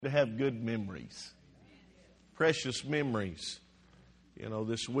To have good memories, precious memories. You know,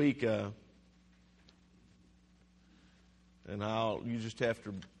 this week, and you just have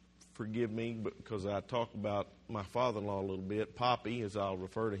to forgive me because I talk about my father-in-law a little bit, Poppy, as I'll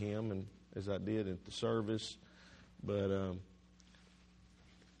refer to him, and as I did at the service. But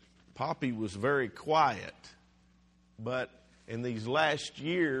Poppy was very quiet. But in these last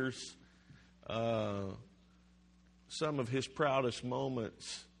years, some of his proudest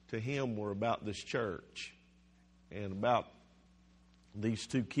moments to him were about this church and about these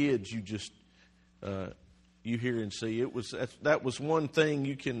two kids you hear and see. That was one thing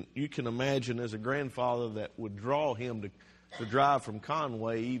you can imagine as a grandfather that would draw him to drive from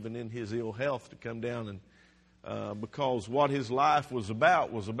Conway, even in his ill health, to come down and because what his life was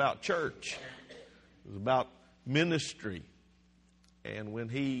about church. It was about ministry. And when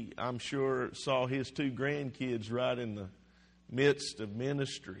he, I'm sure, saw his two grandkids right in the midst of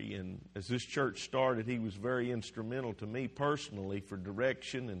ministry, and as this church started, he was very instrumental to me personally for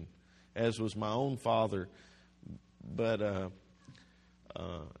direction, and as was my own father. But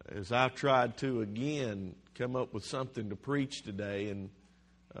as I've tried to again come up with something to preach today, and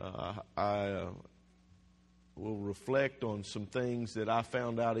I will reflect on some things that I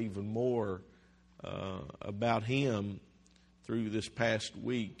found out even more about him through this past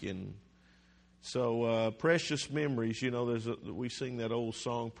week. And so, precious memories, you know, we sing that old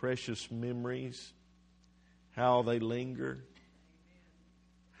song, Precious Memories, how they linger,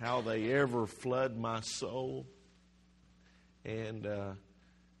 how they ever flood my soul. And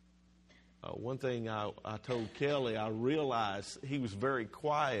one thing I told Kelly, I realized he was very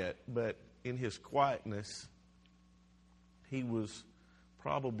quiet, but in his quietness, he was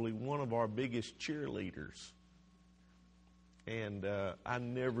probably one of our biggest cheerleaders. And I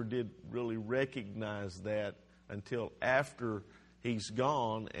never did really recognize that until after he's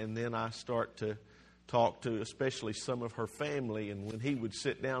gone. And then I start to talk to especially some of her family. And when he would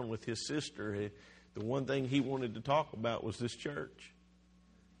sit down with his sister, the one thing he wanted to talk about was this church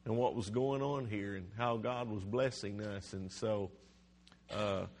and what was going on here and how God was blessing us. And so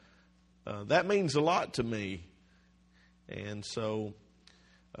that means a lot to me. And so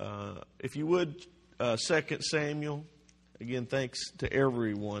if you would, 2 Samuel. Again, thanks to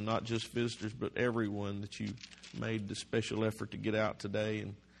everyone, not just visitors, but everyone that you made the special effort to get out today.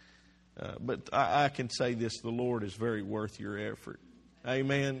 And but I can say this, the Lord is very worth your effort.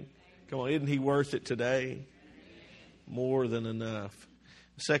 Amen. Come on, isn't He worth it today? More than enough.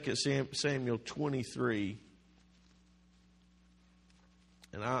 2 Samuel 23.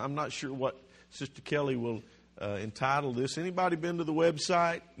 And I'm not sure what Sister Kelly will entitle this. Anybody been to the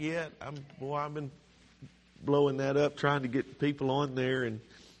website yet? I've been blowing that up, trying to get people on there, and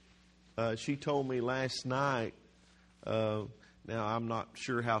she told me last night. Now I'm not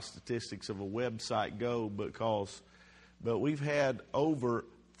sure how statistics of a website go, but we've had over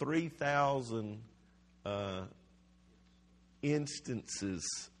 3,000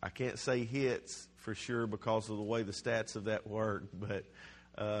 instances. I can't say hits for sure because of the way the stats of that work, but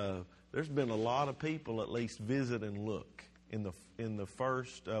there's been a lot of people at least visit and look. In the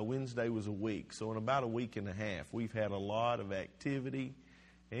first Wednesday was a week, so in about a week and a half, we've had a lot of activity.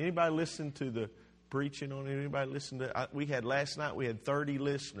 Anybody listen to the preaching on it? Anybody listen to? Last night we had 30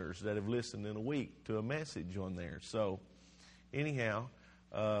 listeners that have listened in a week to a message on there. So, anyhow,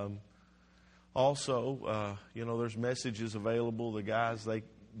 also, there's messages available. The guys, they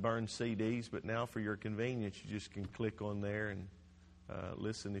burn CDs, but now for your convenience, you just can click on there and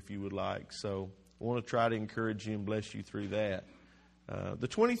listen if you would like. So, I want to try to encourage you and bless you through that. The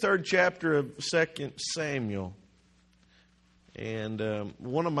 23rd chapter of 2 Samuel. And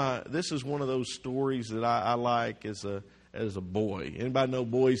this is one of those stories that I like as a boy. Anybody know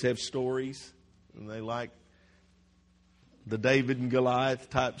boys have stories? And they like the David and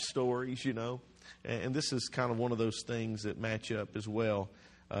Goliath type stories, you know. And this is kind of one of those things that match up as well.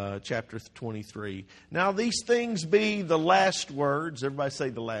 Chapter 23. Now these things be the last words. Everybody say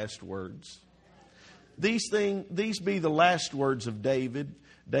the last words. These be the last words of David.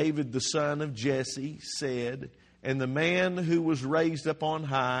 David, the son of Jesse, said, and the man who was raised up on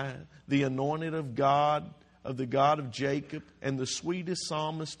high, the anointed of God, of the God of Jacob, and the sweetest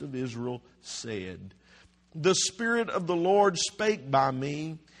psalmist of Israel, said, the Spirit of the Lord spake by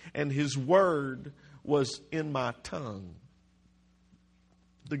me, and His word was in my tongue.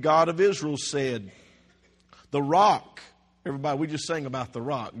 The God of Israel said, the rock. Everybody, we just sang about the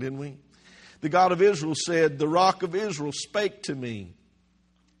rock, didn't we? The God of Israel said, the rock of Israel spake to me.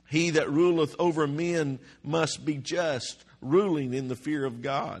 He that ruleth over men must be just, ruling in the fear of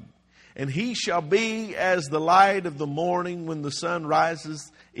God. And he shall be as the light of the morning when the sun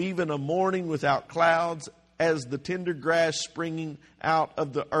rises, even a morning without clouds, as the tender grass springing out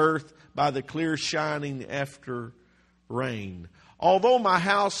of the earth by the clear shining after rain. Although my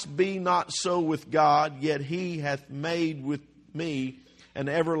house be not so with God, yet he hath made with me an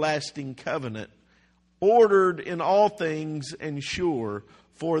everlasting covenant, ordered in all things and sure.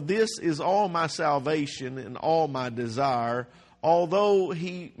 For this is all my salvation and all my desire, although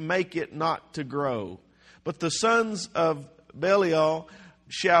he make it not to grow. But the sons of Belial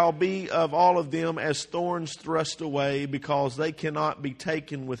shall be of all of them as thorns thrust away, because they cannot be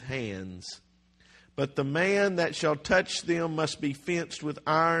taken with hands. But the man that shall touch them must be fenced with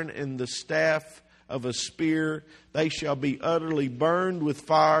iron and the staff of a spear. They shall be utterly burned with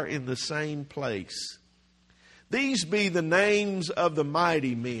fire in the same place. These be the names of the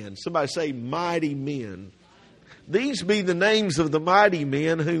mighty men. Somebody say mighty men. These be the names of the mighty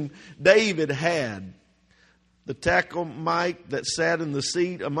men whom David had. The Tachomite that sat in the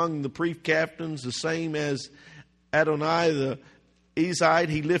seat among the priest captains, the same as Adonai the Ezite,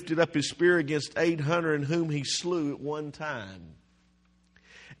 he lifted up his spear against 800, whom he slew at one time.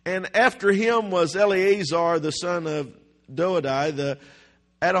 And after him was Eleazar the son of Doedi the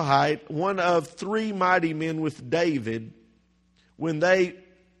Adohite, one of 3 mighty men with David, when they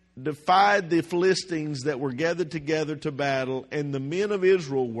defied the Philistines that were gathered together to battle, and the men of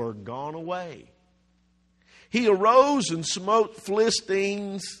Israel were gone away. He arose and smote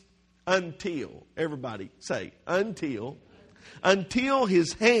Philistines until, everybody say, until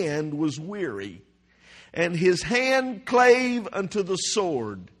his hand was weary, and his hand clave unto the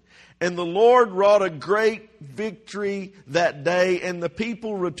sword. And the Lord wrought a great victory that day, and the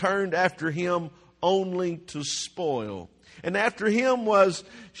people returned after him only to spoil. And after him was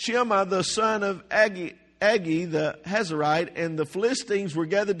Shema the son of Agi the Hazarite, and the Philistines were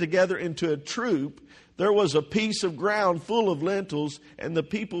gathered together into a troop. There was a piece of ground full of lentils, and the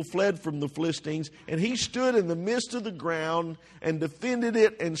people fled from the Philistines. And he stood in the midst of the ground and defended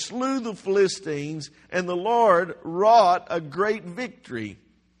it and slew the Philistines. And the Lord wrought a great victory.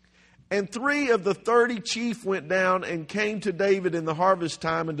 And 3 of the 30 chief went down and came to David in the harvest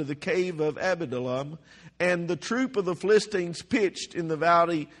time into the cave of Abedullam. And the troop of the Philistines pitched in the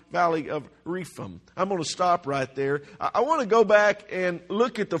valley of Rephaim. I'm going to stop right there. I want to go back and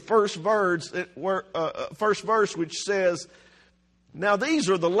look at the first verse, which says, now these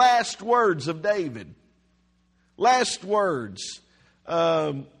are the last words of David. Last words.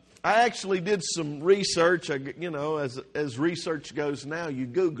 I actually did some research. As research goes now, you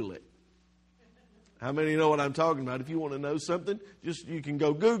Google it. How many know what I'm talking about? If you want to know something, you can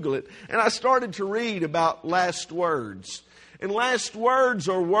go Google it. And I started to read about last words. And last words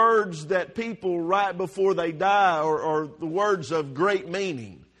are words that people write before they die, or the words of great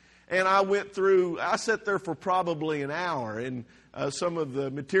meaning. And I sat there for probably an hour in some of the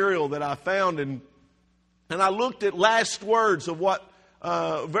material that I found. And I looked at last words of what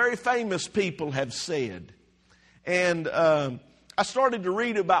very famous people have said. And I started to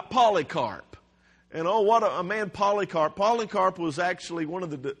read about Polycarp. And what a man Polycarp. Polycarp was actually one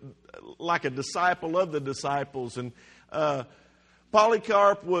of like a disciple of the disciples. And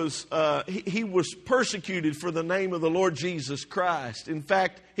Polycarp was, he was persecuted for the name of the Lord Jesus Christ. In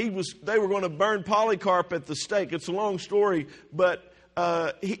fact, they were going to burn Polycarp at the stake. It's a long story, but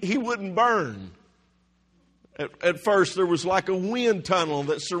he wouldn't burn. At first, there was like a wind tunnel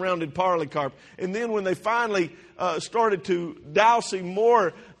that surrounded Polycarp. And then when they finally started to douse him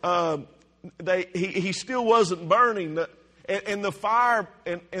more, he still wasn't burning, and the fire,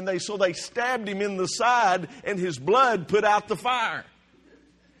 so they stabbed him in the side, and his blood put out the fire.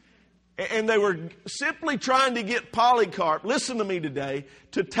 And they were simply trying to get Polycarp, listen to me today,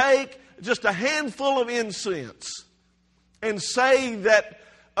 to take just a handful of incense and say that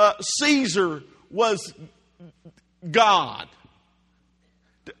Caesar was God.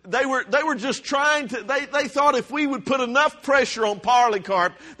 They were just trying to, they thought if we would put enough pressure on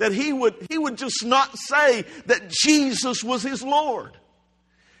Polycarp that he would just not say that Jesus was his Lord.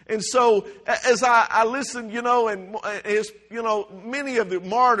 And so as I listened, and many of the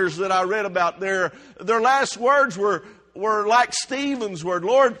martyrs that I read about, their last words were like Stephen's word,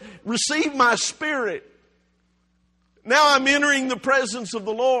 Lord, receive my spirit. Now I'm entering the presence of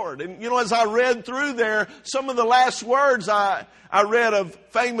the Lord. And, as I read through there, some of the last words I read of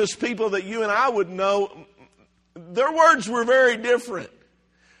famous people that you and I would know, their words were very different.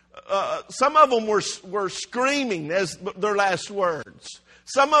 Some of them were screaming as their last words.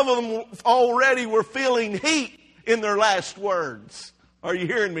 Some of them already were feeling heat in their last words. Are you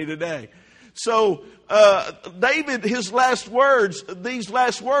hearing me today? So David, these last words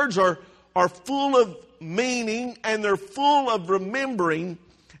are full of meaning and they're full of remembering.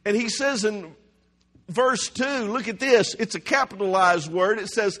 And he says in verse 2, look at this. It's a capitalized word. It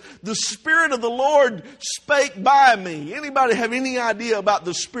says, the Spirit of the Lord spake by me. Anybody have any idea about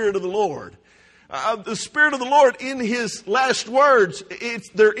the Spirit of the Lord? The Spirit of the Lord, in His last words,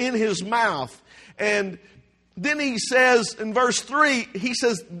 they're in His mouth. And then he says in verse 3, he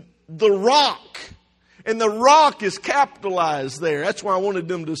says, the rock. And the rock is capitalized there. That's why I wanted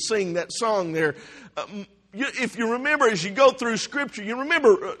them to sing that song there. If you remember, as you go through Scripture, you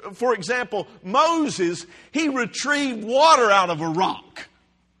remember, for example, Moses, he retrieved water out of a rock.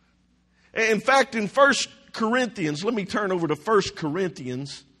 In fact, in 1 Corinthians, let me turn over to 1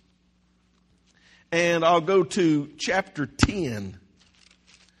 Corinthians, and I'll go to chapter 10.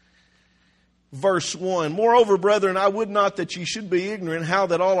 Verse 1, moreover, brethren, I would not that ye should be ignorant how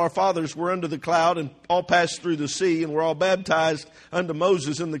that all our fathers were under the cloud and all passed through the sea and were all baptized unto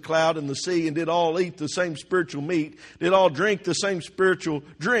Moses in the cloud and the sea and did all eat the same spiritual meat, did all drink the same spiritual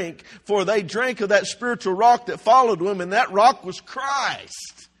drink, for they drank of that spiritual rock that followed them, and that rock was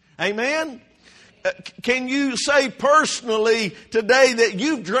Christ. Amen? Can you say personally today that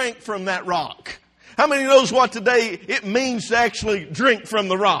you've drank from that rock? How many knows what today it means to actually drink from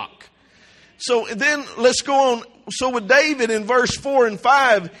the rock? So then let's go on. So with David in verse 4 and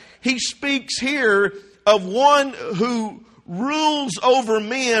 5, he speaks here of one who rules over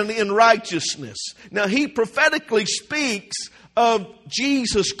men in righteousness. Now he prophetically speaks of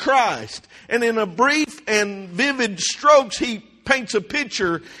Jesus Christ. And in a brief and vivid strokes, he paints a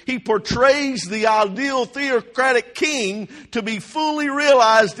picture. He portrays the ideal theocratic king to be fully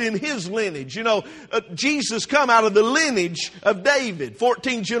realized in his lineage. You know, Jesus come out of the lineage of David.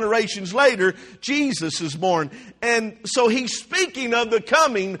 14 generations later, Jesus is born. And so he's speaking of the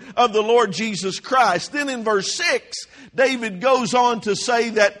coming of the Lord Jesus Christ. Then in verse 6, David goes on to say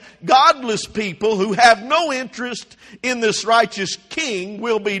that godless people who have no interest in this righteous king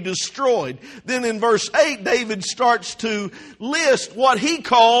will be destroyed. Then in verse 8, David starts to list what he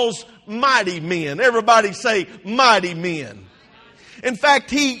calls mighty men. Everybody say mighty men. In fact,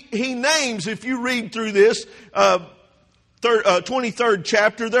 he names, if you read through this, 23rd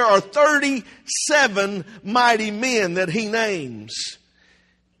chapter, there are 37 mighty men that he names.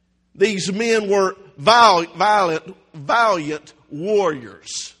 These men were valiant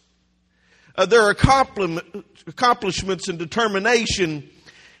warriors. Their accomplishments and determination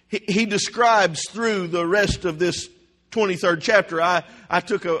he describes through the rest of this 23rd chapter. I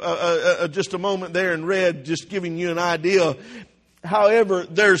took just a moment there and read, just giving you an idea. However,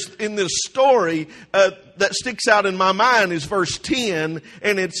 there's in this story that sticks out in my mind is verse 10,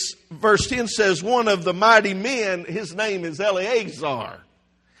 and it's verse 10 says one of the mighty men, his name is Eleazar.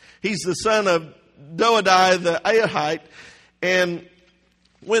 He's the son of Doedai the Ahite, and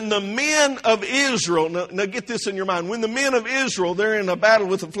when the men of Israel, now get this in your mind, when the men of Israel, they're in a battle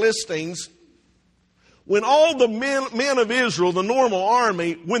with the Philistines, when all the men of Israel, the normal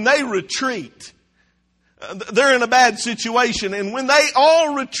army, when they retreat, they're in a bad situation. And when they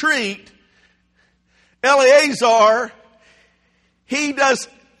all retreat, Eleazar, he does,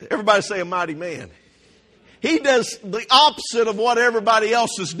 everybody say a mighty man. He does the opposite of what everybody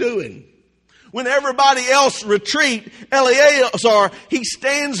else is doing. When everybody else retreat, Eleazar, he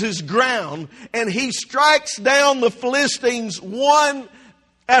stands his ground and he strikes down the Philistines one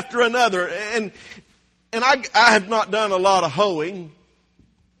after another. And I have not done a lot of hoeing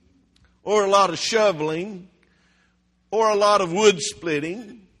or a lot of shoveling or a lot of wood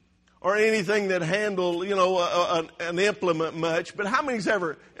splitting or anything that handle, an implement much. But how many's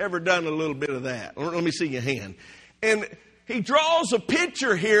ever done a little bit of that? Let me see your hand. And he draws a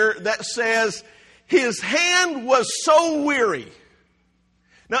picture here that says his hand was so weary.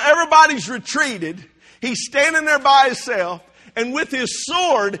 Now everybody's retreated. He's standing there by himself. And with his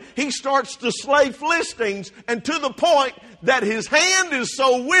sword, he starts to slay Philistines. And to the point that his hand is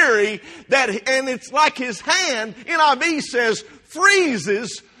so weary and it's like his hand, NIV says,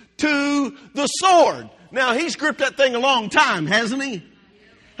 freezes to the sword. Now he's gripped that thing a long time, hasn't he?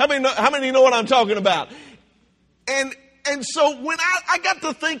 How many know what I'm talking about? And so when I got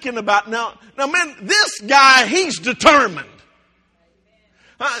to thinking about, now man, this guy, he's determined.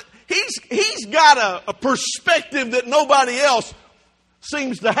 He's got a perspective that nobody else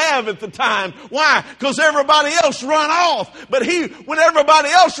seems to have at the time. Why? Because everybody else run off. But when everybody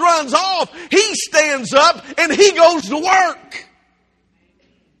else runs off, he stands up and he goes to work.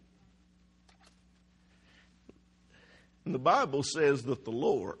 And the Bible says that the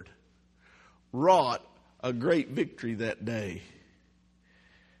Lord wrought a great victory that day.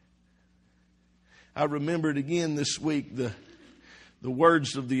 I remembered again this week the the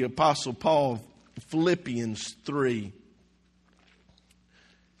words of the Apostle Paul, Philippians 3.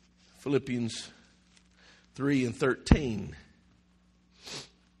 Philippians 3 and 13.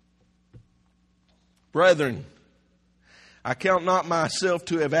 Brethren, I count not myself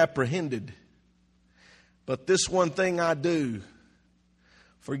to have apprehended, but this one thing I do,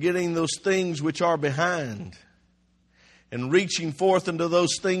 forgetting those things which are behind, and reaching forth unto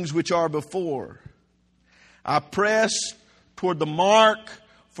those things which are before, I press toward the mark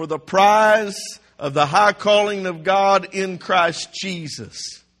for the prize of the high calling of God in Christ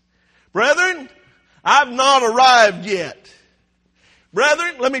Jesus. Brethren, I've not arrived yet.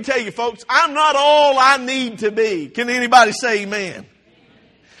 Brethren, let me tell you folks, I'm not all I need to be. Can anybody say amen?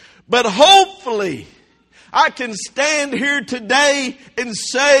 But hopefully, I can stand here today and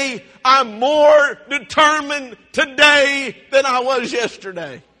say I'm more determined today than I was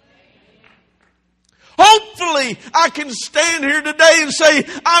yesterday. Hopefully, I can stand here today and say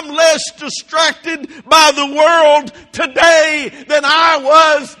I'm less distracted by the world today than I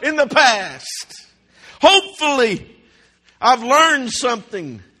was in the past. Hopefully, I've learned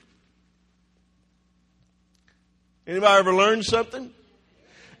something. Anybody ever learned something?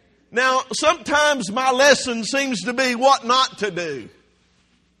 Now, sometimes my lesson seems to be what not to do.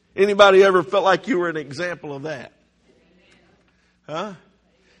 Anybody ever felt like you were an example of that? Huh?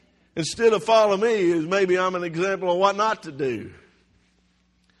 Instead of follow me, maybe I'm an example of what not to do.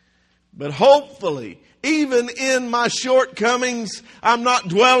 But hopefully, even in my shortcomings, I'm not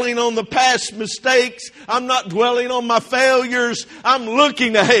dwelling on the past mistakes. I'm not dwelling on my failures. I'm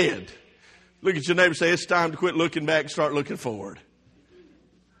looking ahead. Look at your neighbor and say, it's time to quit looking back and start looking forward.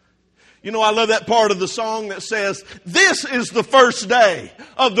 You know, I love that part of the song that says, this is the first day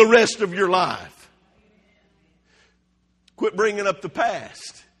of the rest of your life. Quit bringing up the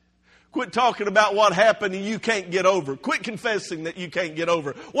past. Quit talking about what happened and you can't get over. Quit confessing that you can't get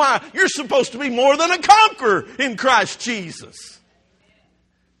over. Why? You're supposed to be more than a conqueror in Christ Jesus.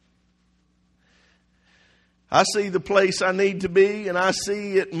 I see the place I need to be, and I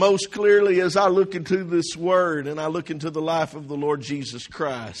see it most clearly as I look into this Word and I look into the life of the Lord Jesus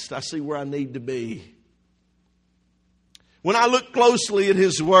Christ. I see where I need to be. When I look closely at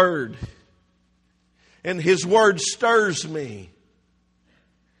His Word, and His Word stirs me,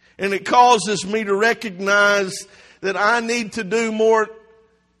 and it causes me to recognize that I need to do more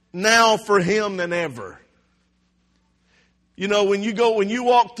now for Him than ever. You know, when you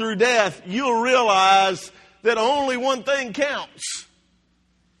walk through death, you'll realize that only one thing counts.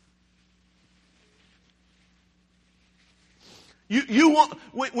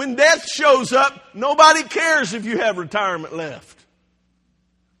 When death shows up, nobody cares if you have retirement left.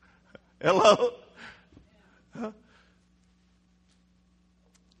 Hello? Huh?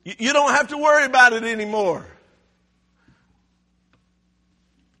 You don't have to worry about it anymore.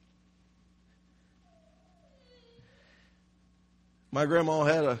 My grandma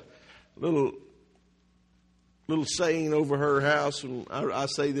had a little saying over her house, and I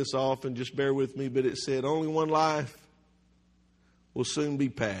say this often, just bear with me, but it said, only one life will soon be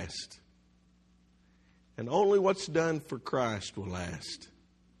past, and only what's done for Christ will last.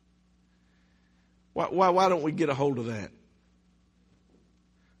 Why don't we get a hold of that?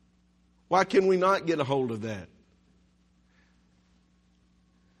 Why can we not get a hold of that?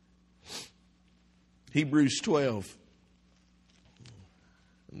 Hebrews 12.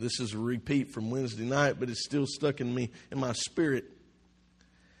 This is a repeat from Wednesday night, but it's still stuck in my spirit.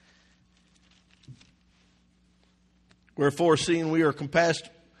 Wherefore, seeing we are compassed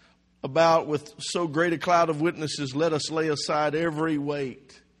about with so great a cloud of witnesses, let us lay aside every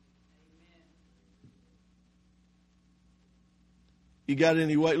weight. You got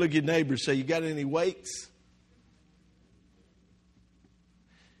any weight? Look at your neighbor and say, you got any weights?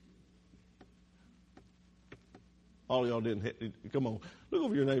 All y'all didn't hit. Come on. Look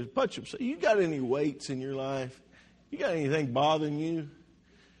over your neighbor. Punch him. Say, you got any weights in your life? You got anything bothering you?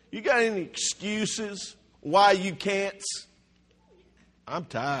 You got any excuses why you can't? I'm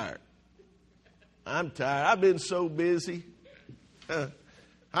tired. I've been so busy.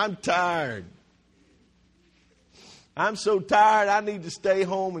 I'm tired. I'm so tired, I need to stay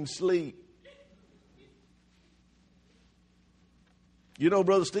home and sleep. You know,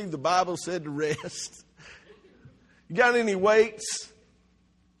 Brother Steve, the Bible said to rest. You got any weights?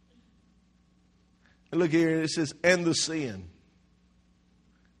 And look here, it says, and the sin.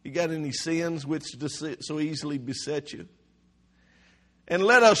 You got any sins which so easily beset you? And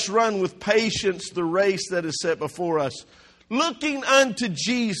let us run with patience the race that is set before us, looking unto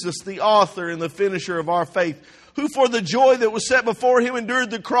Jesus, the author and the finisher of our faith, who for the joy that was set before him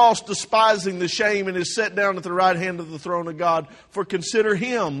endured the cross, despising the shame, and is set down at the right hand of the throne of God. For consider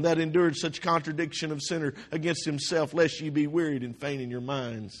him that endured such contradiction of sinner against himself, lest ye be wearied and faint in your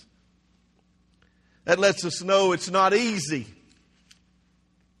minds. That lets us know it's not easy.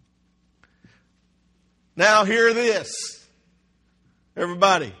 Now hear this.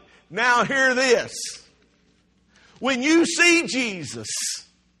 Everybody, now hear this. When you see Jesus,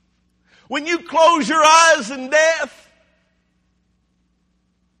 when you close your eyes in death,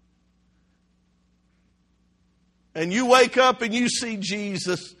 and you wake up and you see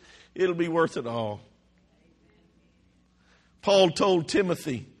Jesus, it'll be worth it all. Paul tells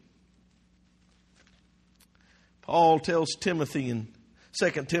Timothy in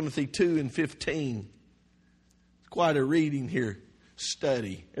 2 Timothy 2:15. It's quite a reading here.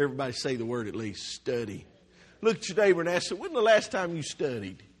 Study. Everybody say the word at least. Study. Look at your neighbor and ask them, when's the last time you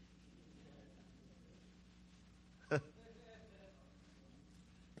studied?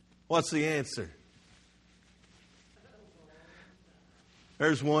 What's the answer?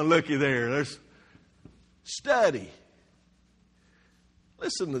 There's one looky there. There's study.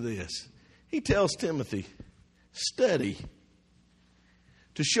 Listen to this. He tells Timothy, study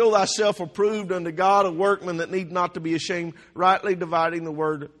to show thyself approved unto God, a workman that need not to be ashamed, rightly dividing the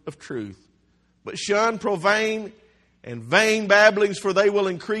word of truth. But shun profane and vain babblings, for they will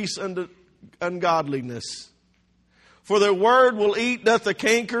increase unto ungodliness. For their word will eat doth the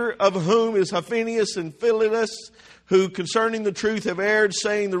canker, of whom is Hyphaeus and Philetus, who concerning the truth have erred,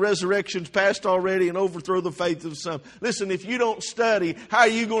 saying the resurrection's past already, and overthrow the faith of some. Listen, if you don't study, how are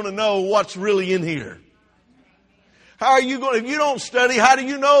you going to know what's really in here? How are you going? If you don't study, how do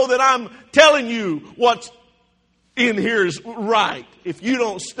you know that I'm telling you what's in here is right? If you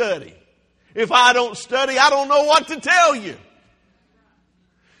don't study. If I don't study, I don't know what to tell you.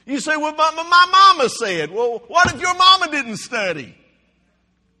 You say, well, my mama said. Well, what if your mama didn't study?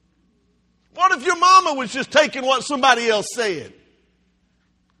 What if your mama was just taking what somebody else said?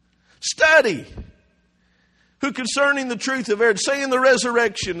 Study. Who concerning the truth have erred, saying the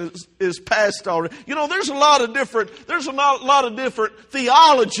resurrection is past already. You know, there's a lot of different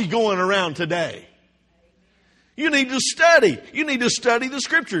theology going around today. You need to study. You need to study the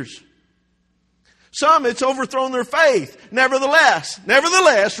Scriptures. Some, it's overthrown their faith. Nevertheless,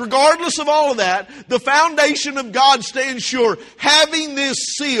 regardless of all of that, the foundation of God stands sure. Having this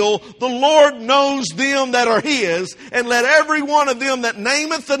seal, the Lord knows them that are His, and let every one of them that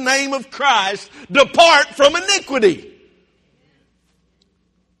nameth the name of Christ depart from iniquity.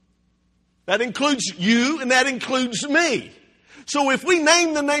 That includes you, and that includes me. So if we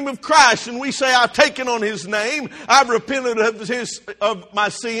name the name of Christ and we say, I've taken on His name, I've repented of my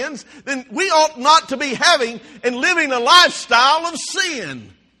sins, then we ought not to be having and living a lifestyle of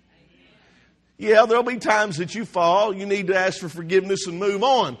sin. Yeah, there'll be times that you fall. You need to ask for forgiveness and move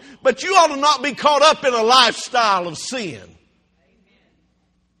on. But you ought to not be caught up in a lifestyle of sin.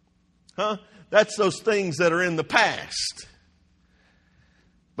 That's those things that are in the past.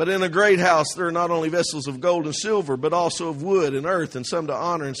 But in a great house there are not only vessels of gold and silver, but also of wood and earth, and some to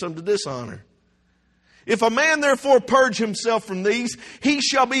honor and some to dishonor. If a man therefore purge himself from these, he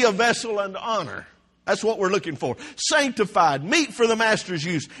shall be a vessel unto honor. That's what we're looking for. Sanctified, meet for the master's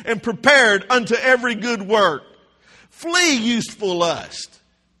use, and prepared unto every good work. Flee youthful lust.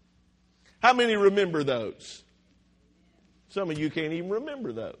 How many remember those? Some of you can't even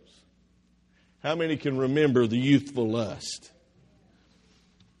remember those. How many can remember the youthful lust?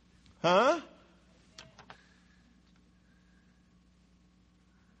 Huh?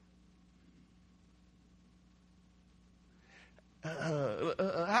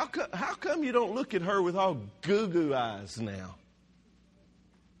 How come you don't look at her with all goo-goo eyes now?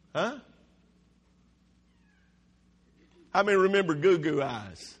 Huh? How many remember goo-goo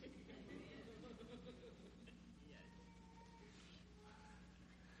eyes?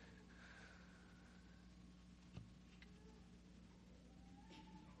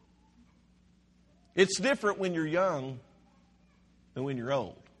 It's different when you're young than when you're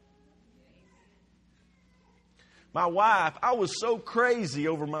old. My wife, I was so crazy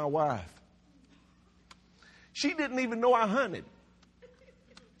over my wife. She didn't even know I hunted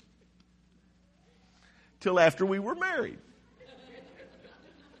till after we were married.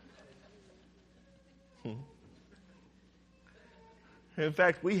 In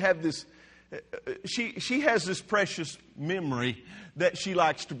fact, we have this, she has this precious memory that she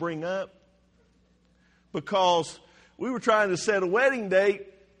likes to bring up. Because we were trying to set a wedding date,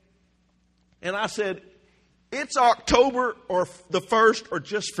 and I said, it's October or the 1st, or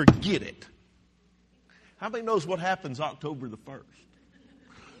just forget it. How many knows what happens October the 1st?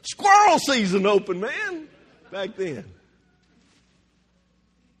 Squirrel season open, man. Back then.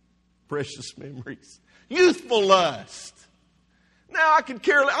 Precious memories. Youthful lust. Now I could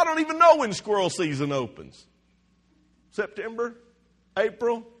care less. I don't even know when squirrel season opens. September?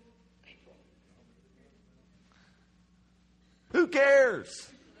 April? Who cares?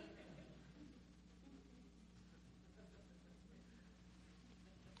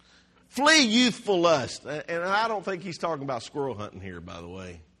 Flee youthful lust. And I don't think he's talking about squirrel hunting here, by the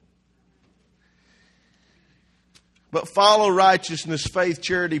way. But follow righteousness, faith,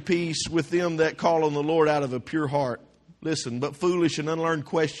 charity, peace with them that call on the Lord out of a pure heart. Listen, but foolish and unlearned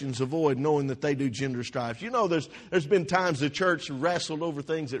questions avoid, knowing that they do gender strife. You know, there's been times the church wrestled over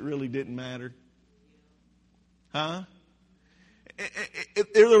things that really didn't matter. Huh?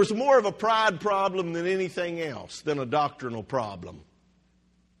 There was more of a pride problem than anything else, than a doctrinal problem.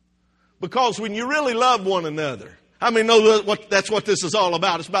 Because when you really love one another, I mean, that's what this is all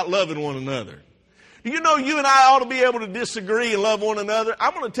about. It's about loving one another. You know, you and I ought to be able to disagree and love one another.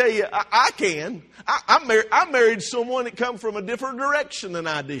 I'm going to tell you, I can. I married someone that come from a different direction than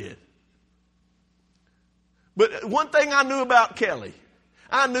I did. But one thing I knew about Kelly,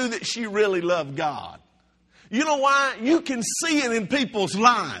 I knew that she really loved God. You know why? You can see it in people's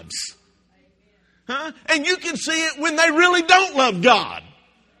lives. Huh? And you can see it when they really don't love God.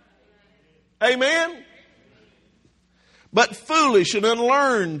 Amen? But foolish and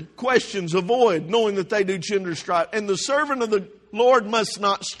unlearned questions avoid, knowing that they do gender strife. And the servant of the Lord must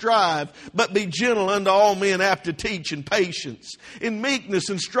not strive, but be gentle unto all men, apt to teach, in patience, in meekness,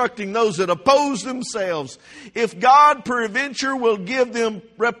 instructing those that oppose themselves. If God peradventure will give them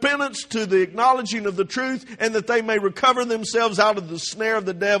repentance to the acknowledging of the truth, and that they may recover themselves out of the snare of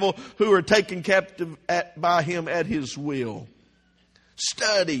the devil, who are taken captive by him at his will.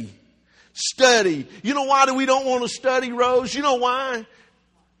 Study. Study. You know why we don't want to study, Rose? You know why?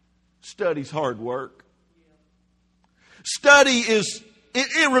 Study's hard work. Study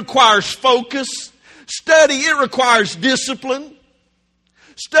it requires focus. Study, it requires discipline.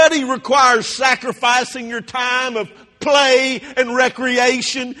 Study requires sacrificing your time of play and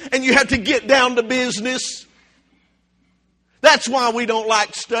recreation, and you have to get down to business. That's why we don't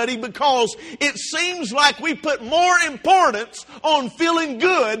like study, because it seems like we put more importance on feeling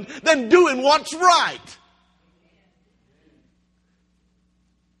good than doing what's right.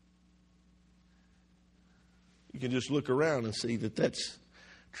 You can just look around and see that that's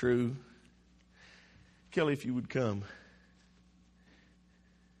true. Kelly, if you would come.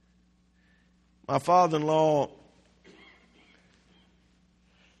 My father-in-law,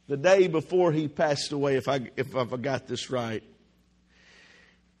 the day before he passed away, if I got this right,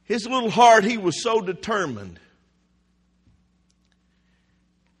 his little heart, he was so determined.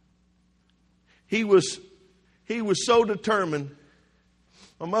 He was so determined.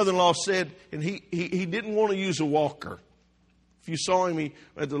 My mother-in-law said, and he didn't want to use a walker. If you saw him,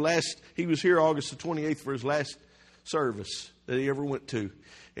 he was here August the 28th for his last service that he ever went to,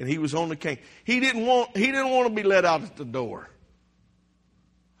 and he was on the cane. He didn't want to be let out at the door.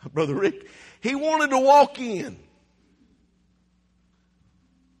 Brother Rick, he wanted to walk in.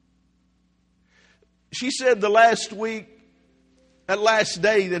 She said the last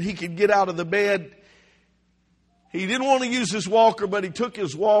day that he could get out of the bed, he didn't want to use his walker, but he took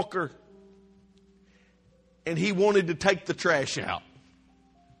his walker and he wanted to take the trash out.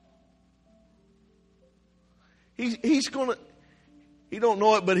 He don't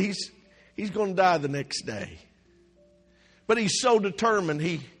know it, but he's going to die the next day. But he's so determined,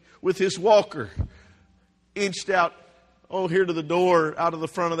 he, with his walker, inched out, here to the door, out of the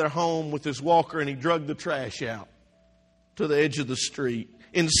front of their home with his walker, and he dragged the trash out to the edge of the street,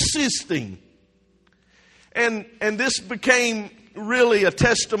 insisting. And this became really a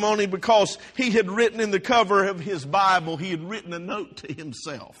testimony, because he had written in the cover of his Bible, he had written a note to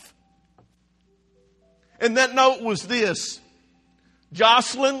himself. And that note was this: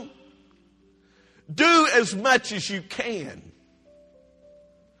 Jocelyn, do as much as you can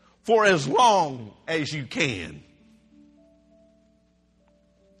for as long as you can.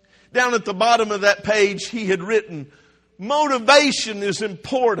 Down at the bottom of that page, he had written, motivation is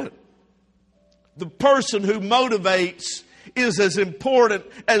important. The person who motivates is as important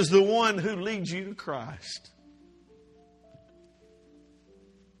as the one who leads you to Christ.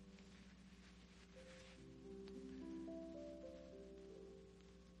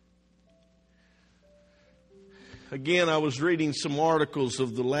 Again, I was reading some articles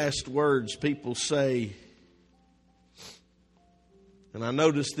of the last words people say. And I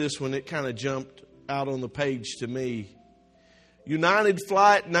noticed this when it kind of jumped out on the page to me. United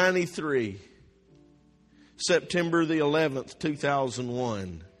Flight 93, September the 11th,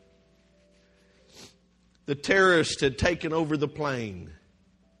 2001. the terrorist had taken over the plane.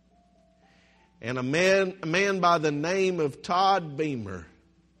 And a man by the name of Todd Beamer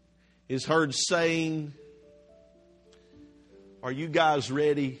is heard saying, "Are you guys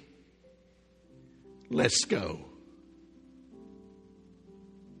ready? Let's go."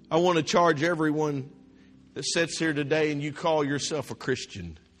 I want to charge everyone that sits here today and you call yourself a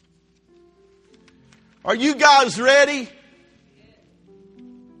Christian. Are you guys ready?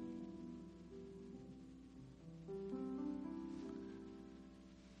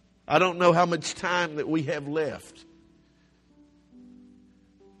 I don't know how much time that we have left.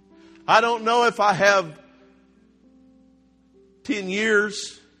 I don't know if I have 10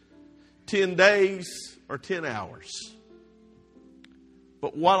 years, 10 days, or 10 hours.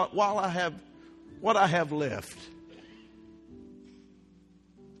 But while I have what I have left,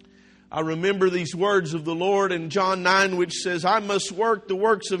 I remember these words of the Lord in John 9, which says, "I must work the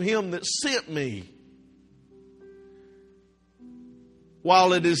works of Him that sent me.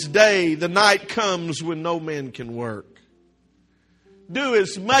 While it is day, the night comes when no man can work." Do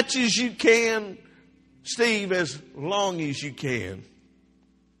as much as you can, Steve, as long as you can.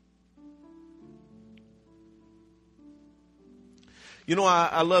 You know,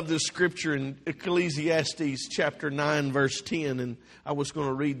 I love this scripture in Ecclesiastes chapter 9, verse 10, and I was going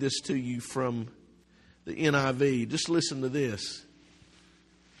to read this to you from the NIV. Just listen to this.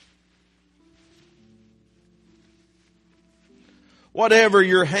 Whatever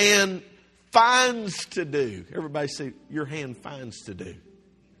your hand finds to do. Everybody say, your hand finds to do.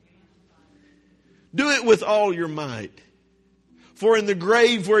 Do it with all your might. For in the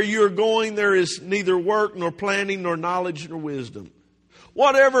grave where you are going, there is neither work, nor planning, nor knowledge, nor wisdom.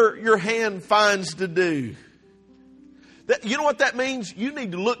 Whatever your hand finds to do. You know what that means? You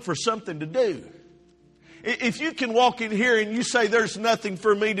need to look for something to do. If you can walk in here and you say, "There's nothing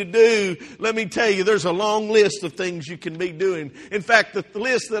for me to do," let me tell you, there's a long list of things you can be doing. In fact, the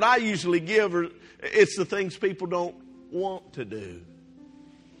list that I usually give, it's the things people don't want to do.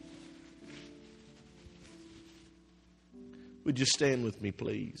 Would you stand with me,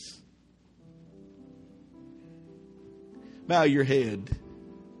 please? Bow your head.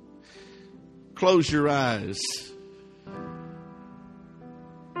 Close your eyes.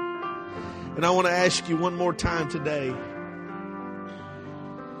 And I want to ask you one more time today.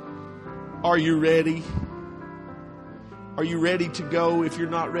 Are you ready? Are you ready to go? If you're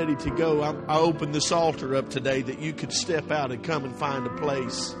not ready to go, I open this altar up today that you could step out and come and find a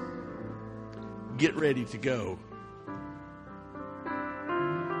place. Get ready to go.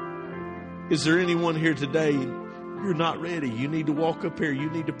 Is there anyone here today, you're not ready? You need to walk up here. You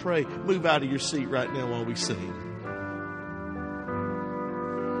need to pray. Move out of your seat right now while we sing.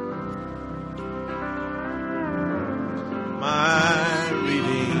 My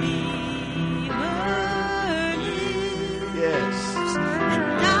Redeemer, yes. And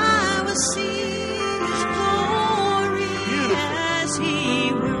I will see His glory. Beautiful. As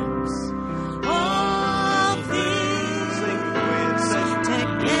He works all things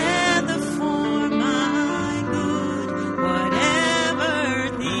together for my good. Whatever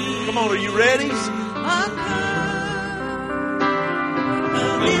things. Come on, are you ready? Occur.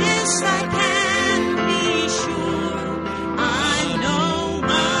 Of this I can be sure.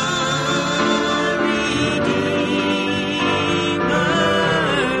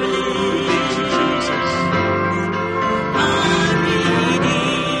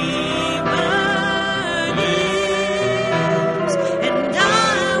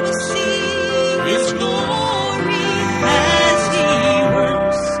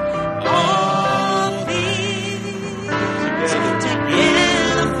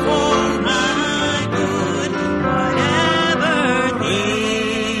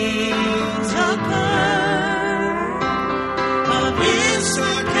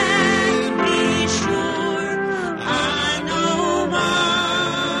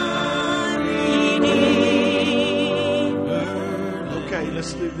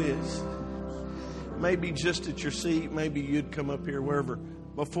 Maybe just at your seat, maybe you'd come up here, wherever.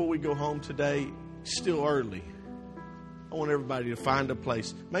 Before we go home today, still early. I want everybody to find a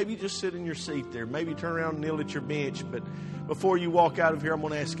place. Maybe just sit in your seat there. Maybe turn around and kneel at your bench. But before you walk out of here, I'm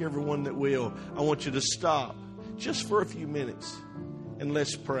going to ask everyone that will. I want you to stop just for a few minutes and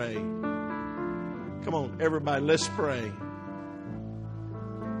let's pray. Come on, everybody, let's pray.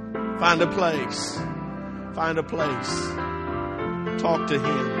 Find a place. Find a place. Talk to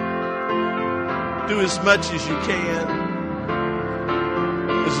Him. Do as much as you can,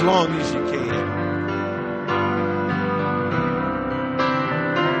 as long as you can.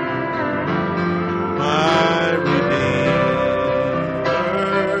 My Redeemer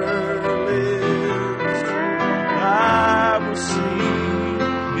lives.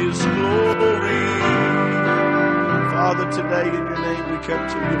 kept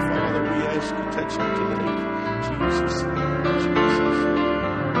to you, Father. We ask you to touch them today. Jesus. Jesus.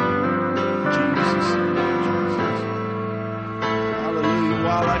 Jesus. Jesus. Hallelujah.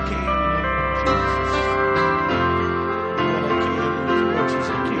 While I can, Jesus. While I can, as much as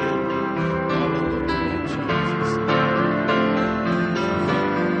I can. Hallelujah. Jesus.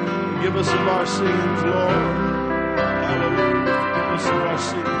 Forgive us of our sins, Lord. Hallelujah. Forgive us of our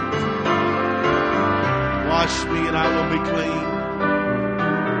sins. Wash me and I will be clean.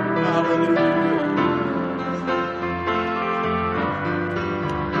 Hallelujah.